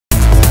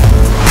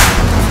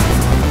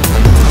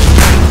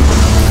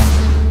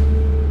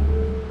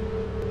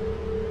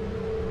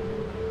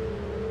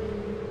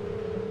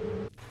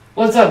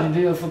What's up, you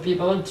beautiful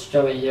people? It's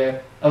Joey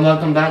here, and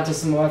welcome back to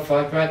some more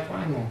Far Cry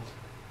Primal.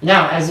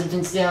 Now, as you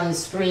can see on the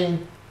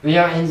screen, we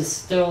are in the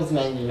stills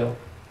menu.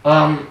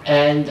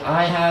 And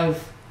I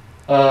have,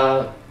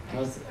 not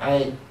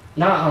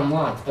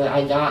unlocked, but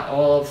I got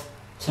all of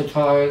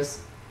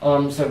Tatar's,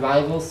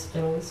 survival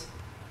skills.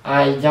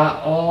 I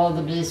got all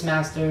the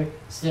Beastmaster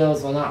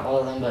skills, well not all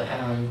of them, but,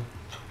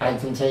 I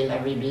can tame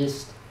every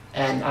beast,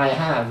 and I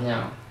have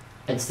now.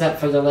 Except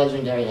for the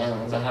legendary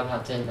animals, I have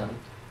not tamed them.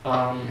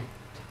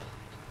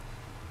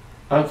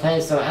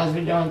 Okay, so as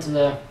we go into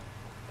the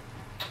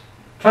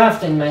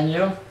crafting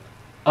menu,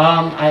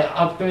 I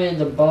upgraded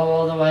the bow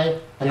all the way,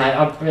 and I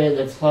upgraded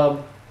the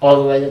club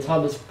all the way. The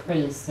club is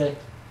pretty sick.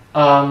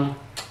 I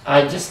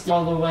just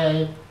all the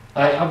way,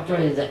 I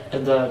upgraded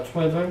the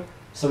quiver,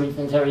 so we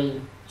can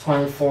carry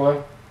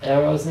 24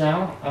 arrows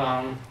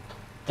now.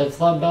 The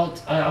club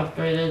belt I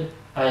upgraded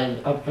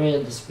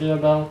the spear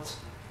belt.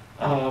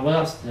 What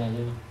else did I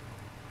do?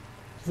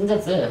 I think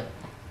that's it.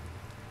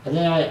 I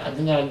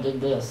think I did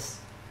this.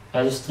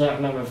 I just can't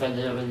remember if I did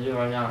it with you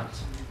or not.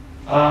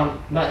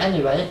 But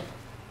anyway,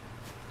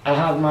 I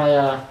have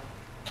my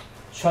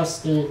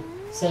trusty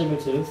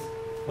Sabretooth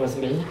with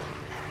me.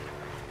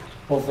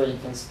 Hopefully you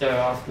can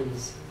scare off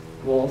these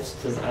wolves,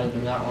 because I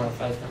do not want to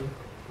fight them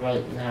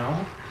right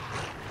now.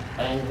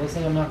 And it looks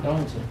like I'm not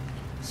going to.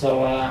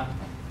 So,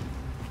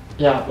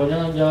 yeah, we're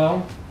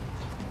gonna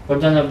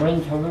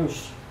bring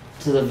Karoosh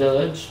to the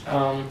village.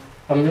 I'm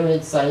really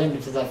excited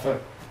because I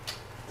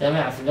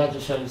forgot to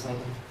show you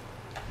something.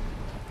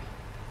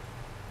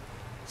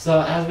 So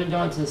as we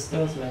go into the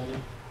skills menu,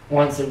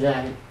 once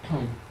again,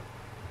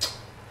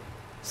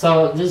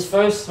 so these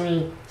first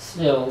 3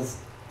 skills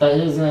that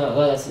it is going to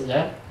let us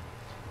get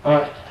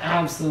are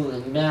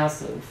absolutely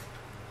massive.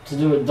 To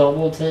do a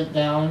double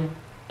takedown,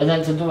 and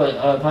then to do a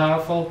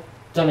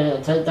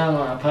takedown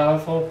on a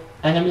powerful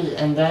enemy,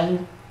 and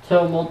then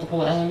kill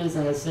multiple enemies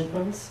in a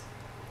sequence.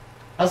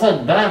 That's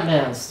like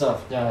Batman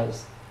stuff,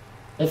 guys.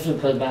 If you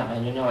play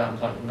Batman, you know what I'm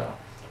talking about.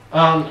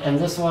 And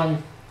this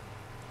one,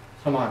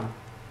 come on.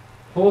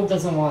 Who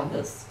doesn't want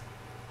this?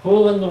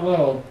 Who in the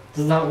world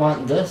does not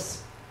want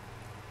this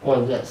or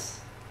this?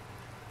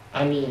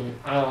 I mean,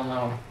 I don't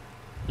know.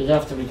 You'd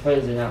have to be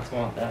crazy not to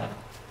want that.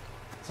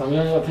 So I'm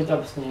gonna go pick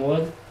up some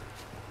wood.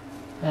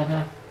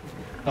 And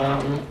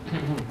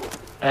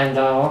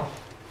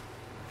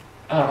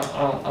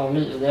I'll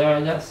meet you there,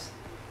 I guess.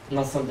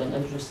 Unless something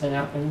interesting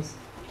happens.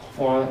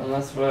 Or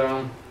unless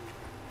we're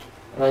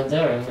right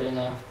there and we're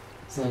gonna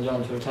go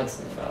into a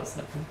cutscene in about a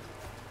second.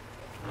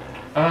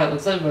 Alright,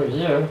 looks like we're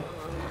here.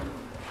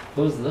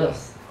 Who's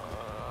this?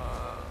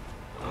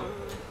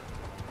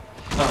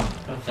 Oh,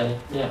 okay,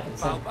 yeah,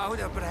 it's him.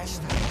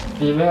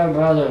 Beware,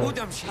 brother.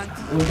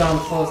 Udam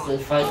closely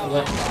fight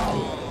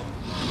electricity.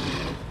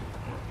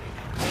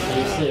 Are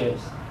you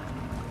serious?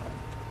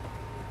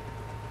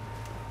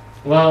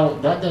 Well,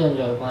 that didn't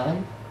go to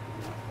plan.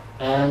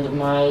 And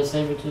my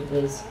Sabretooth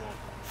is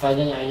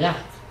fighting a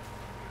Lakhed.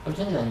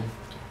 Okay then.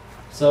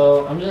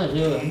 So, I'm gonna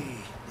heal him.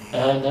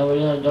 And then we're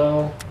gonna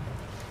go...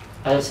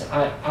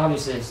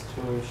 obviously it's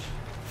Karoosh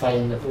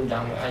fighting the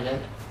Udam, but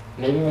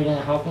maybe we're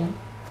gonna help him?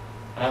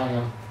 I don't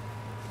know.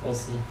 We'll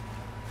see.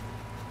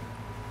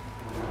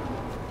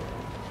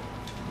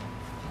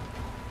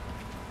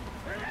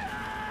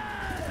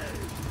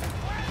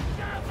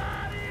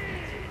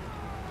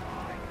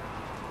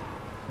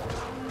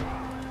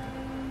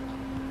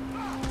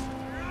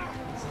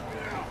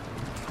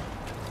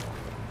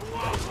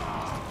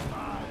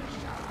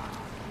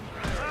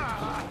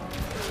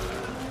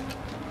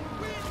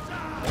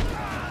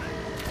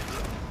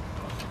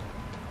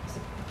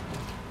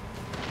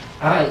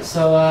 Alright,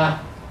 so,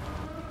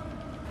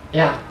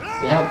 yeah,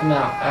 we helped him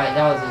out. Alright,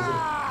 that was easy.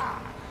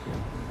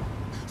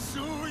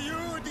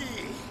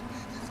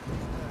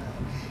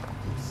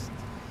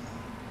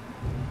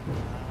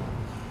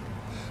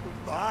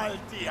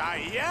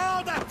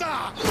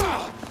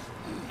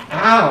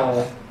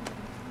 Ow!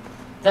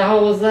 The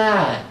hell was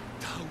that?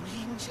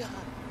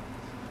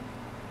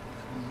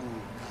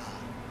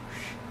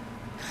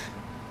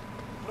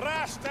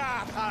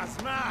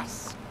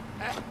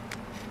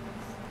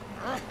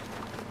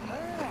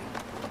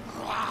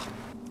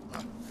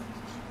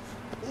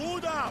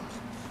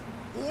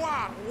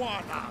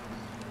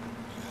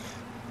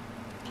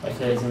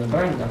 Okay, he's gonna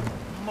burn them.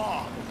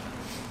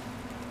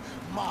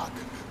 Mag,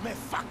 me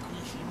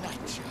fakui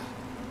hinacha.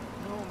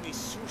 No mi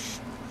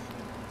sushnu.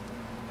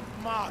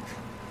 Mag,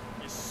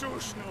 mi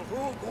sushnu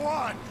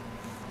hugwan.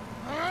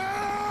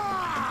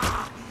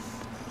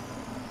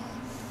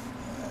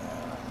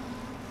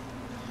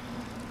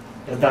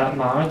 Is that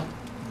Mod?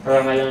 Or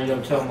am I gonna go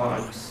kill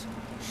Mod?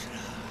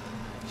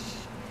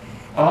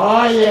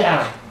 Oh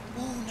yeah!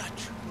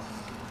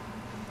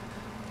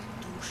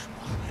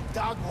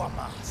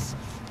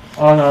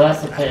 Oh no,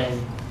 that's a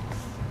pain.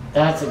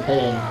 That's a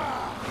pain.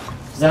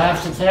 Because I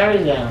have to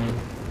carry them.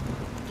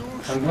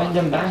 And bring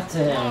them back to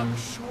him.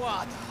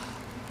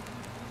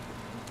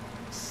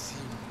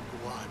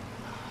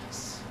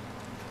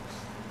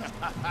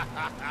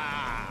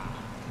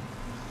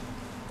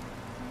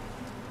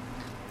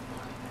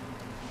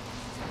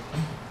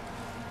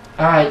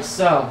 Alright,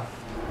 so.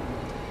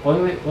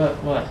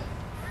 What?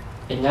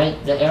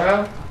 Ignite the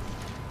arrow?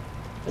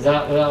 Is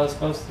that what I was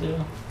supposed to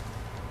do?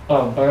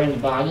 Oh, burn the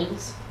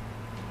bodies?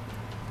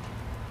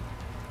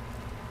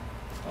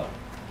 Oh.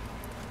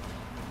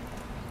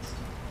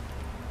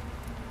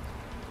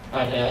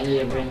 Alright, yeah, I need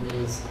to bring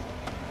these.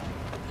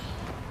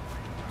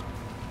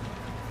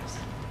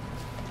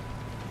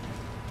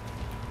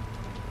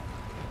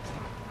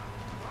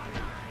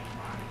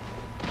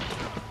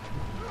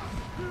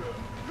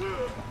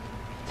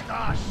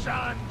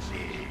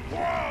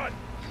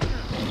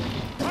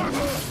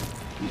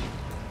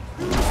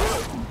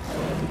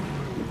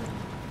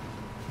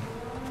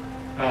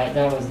 Alright,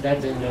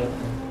 that didn't go.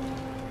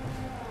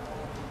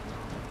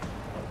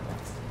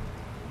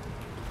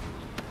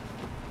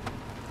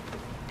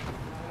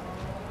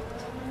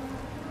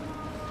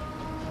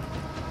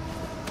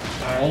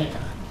 Alright.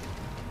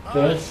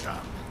 Good.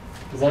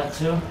 Is that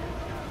two?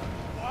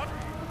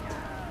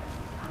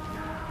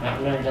 Yeah,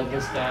 I'm gonna get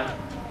this guy.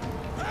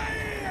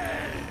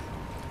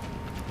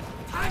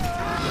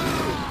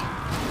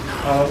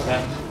 Oh,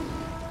 okay.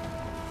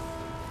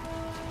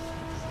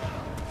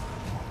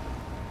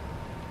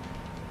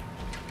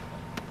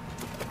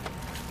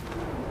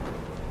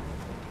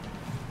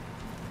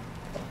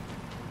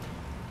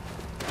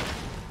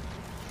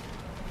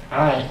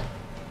 Alright.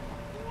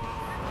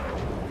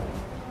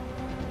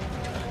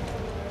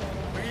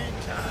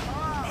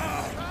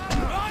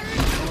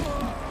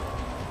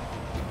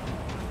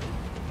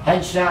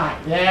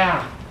 Headshot,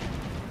 yeah!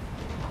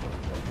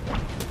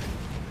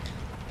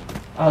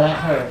 Oh, that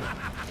hurt.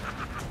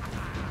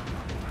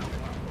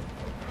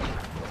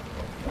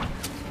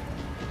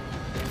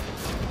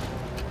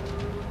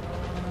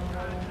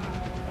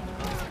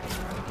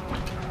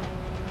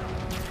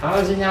 How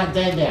is he not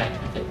dead yet?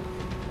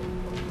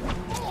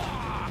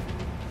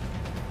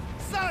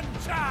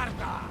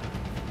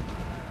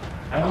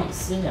 I don't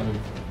see him.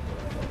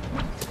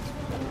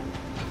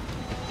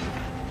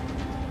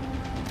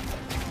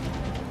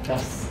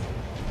 Yes.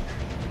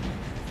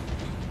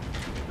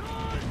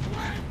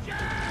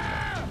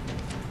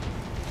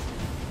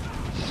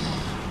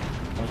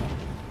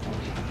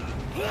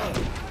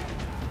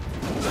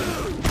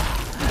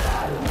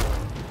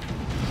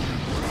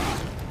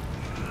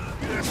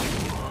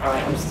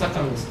 Alright, I'm stuck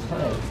on this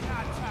plate.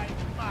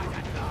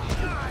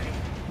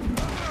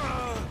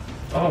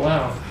 Oh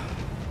wow.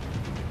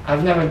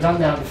 I've never done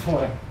that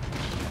before.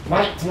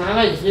 What? Can I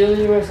like heal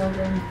you or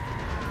something?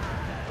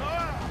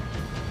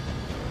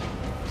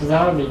 Cause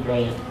that would be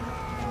great.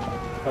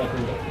 If I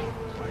can get you.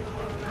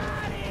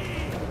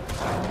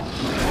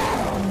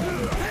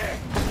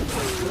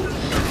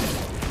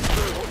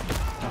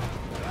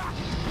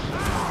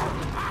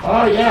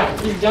 Oh yeah,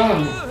 keep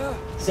going.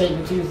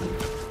 Saber tooth.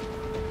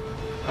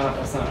 Oh,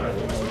 that's not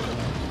really amazing.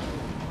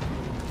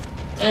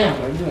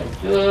 Damn, we're doing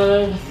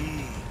good.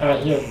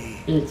 Alright, here,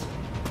 eat.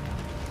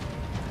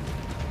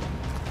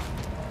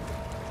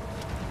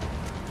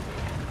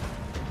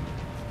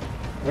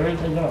 Where did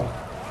they go?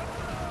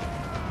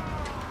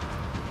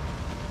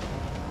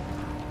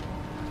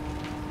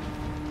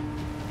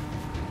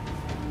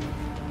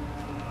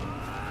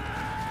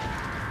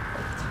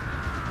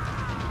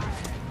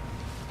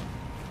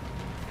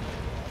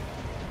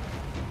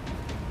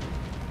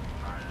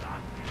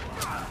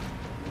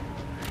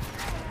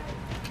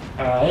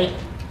 Alright.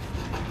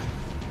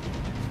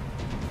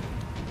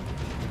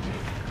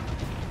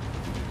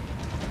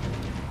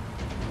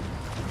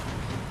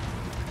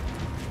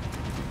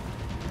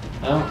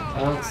 I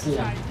don't see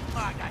him.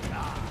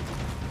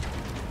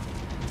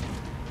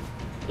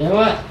 You know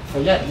what?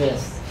 Forget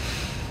this.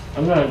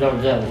 I'm gonna go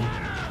get him.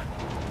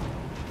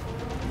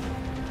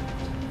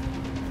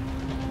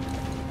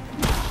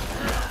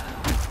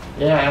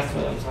 Yeah, that's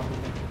what I'm talking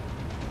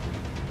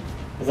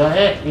about. Is that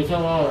it? We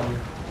killed all of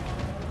them.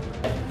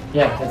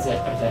 Yeah, that's it.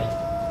 Okay.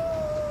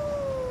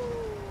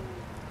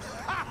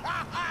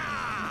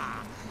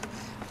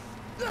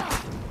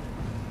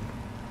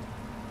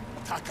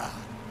 Taka.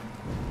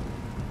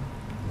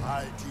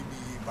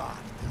 Altimi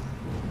Varta.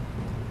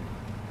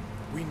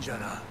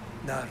 Winjana,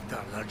 Narta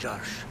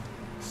Lajarsh.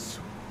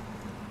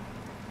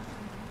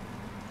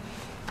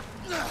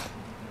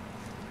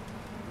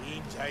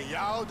 Winja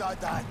Yauda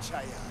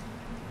Dachaya.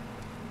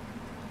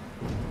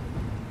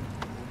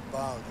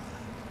 Umbauda.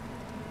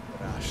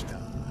 Rashtar.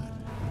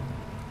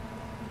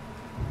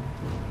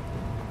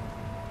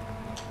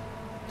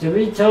 Did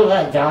we kill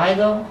that guy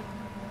though?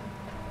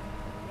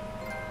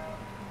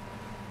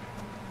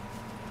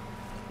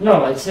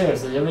 No, like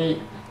seriously, did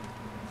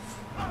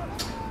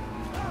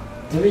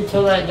we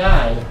kill that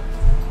guy?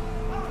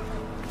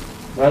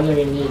 Whether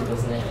we need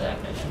was the name of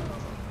that mission.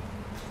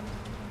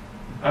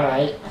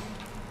 Alright.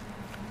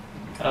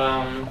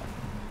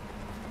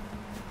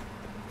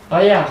 Oh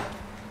yeah.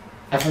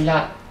 I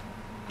forgot.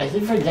 I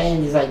keep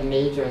forgetting these like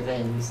major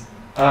things.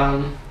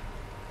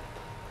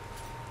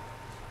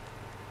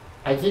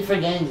 I keep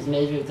forgetting these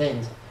major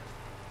things.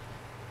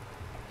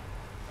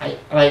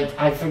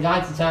 I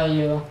forgot to tell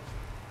you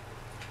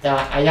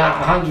that I got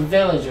 100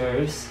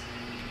 villagers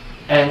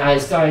and I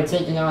started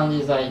taking on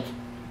these like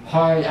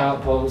hard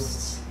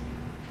outposts.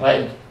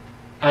 Like,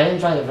 I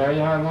didn't try the very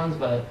hard ones,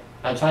 but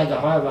I tried the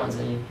hard ones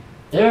and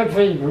they were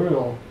pretty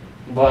brutal.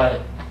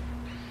 But,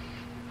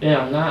 you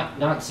know,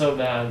 not so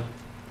bad.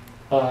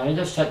 Let me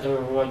just check the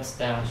reward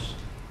stash.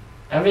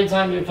 Every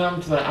time you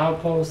come to an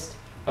outpost,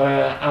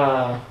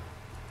 or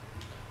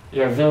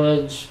your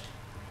village,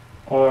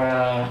 or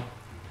a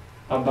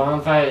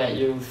bonfire that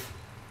you've,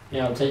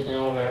 you know, taken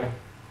over,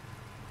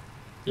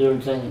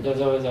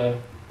 there's always a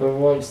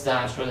reward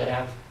stash where they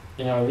have,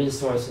 you know,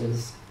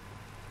 resources.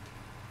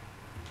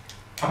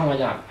 Oh my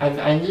god,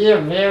 I need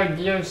a rare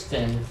deer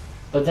skin,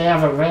 but they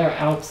have a rare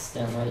elk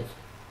skin, like,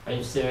 are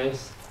you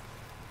serious?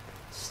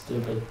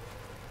 Stupid.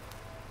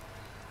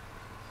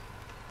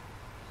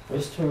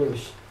 Where's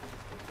Karoosh?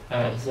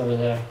 Alright, he's over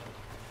there.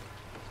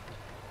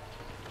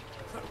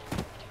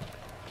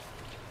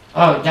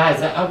 Oh,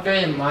 guys, I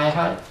upgraded my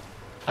hut.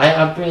 I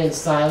upgraded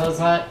Sila's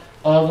hut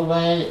all the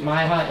way,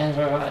 my hut and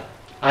her hut.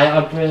 I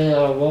upgraded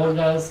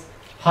Wolga's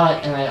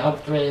hut and I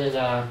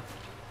upgraded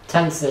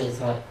Tensei's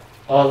hut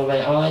all the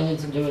way. All I need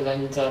to do is I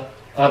need to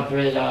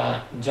upgrade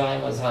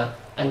Jaima's hut.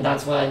 And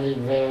that's what I need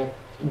rare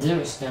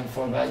deer skin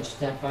for, but I just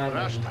can't find it.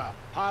 Rashta,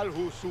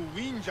 Halhu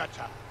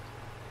Suwinjata.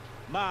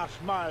 Marsh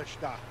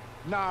Malsta,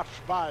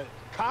 Narshbal,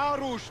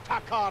 Karoosh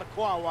Takar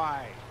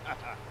Kwawai.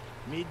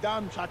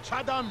 Midam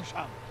Chachadam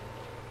Sham.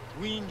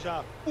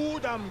 Winja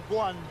Udam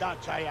Gwanda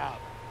Chayab.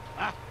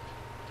 Huh?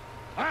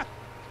 Huh?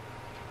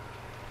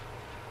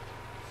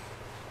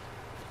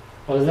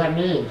 What does that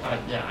mean?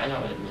 Yeah, I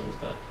know what it means,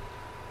 but...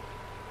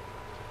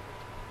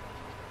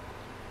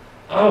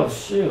 Oh,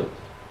 shoot.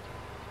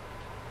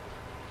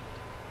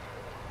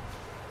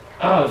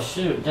 Oh,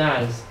 shoot,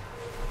 guys.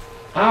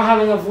 I don't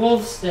have enough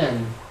wolf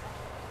skin.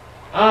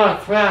 Oh,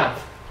 crap.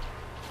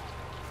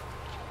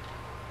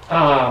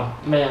 Oh,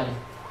 man.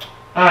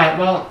 Alright,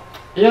 well,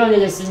 you don't need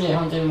to see me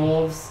hunting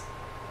wolves.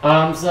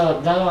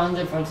 So that'll end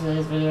it for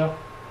today's video.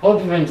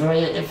 Hope you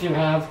enjoyed it. If you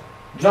have,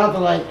 drop a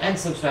like and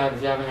subscribe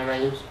if you haven't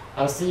already.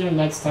 I'll see you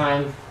next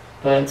time,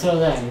 but until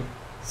then,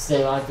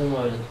 stay locked and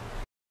loaded.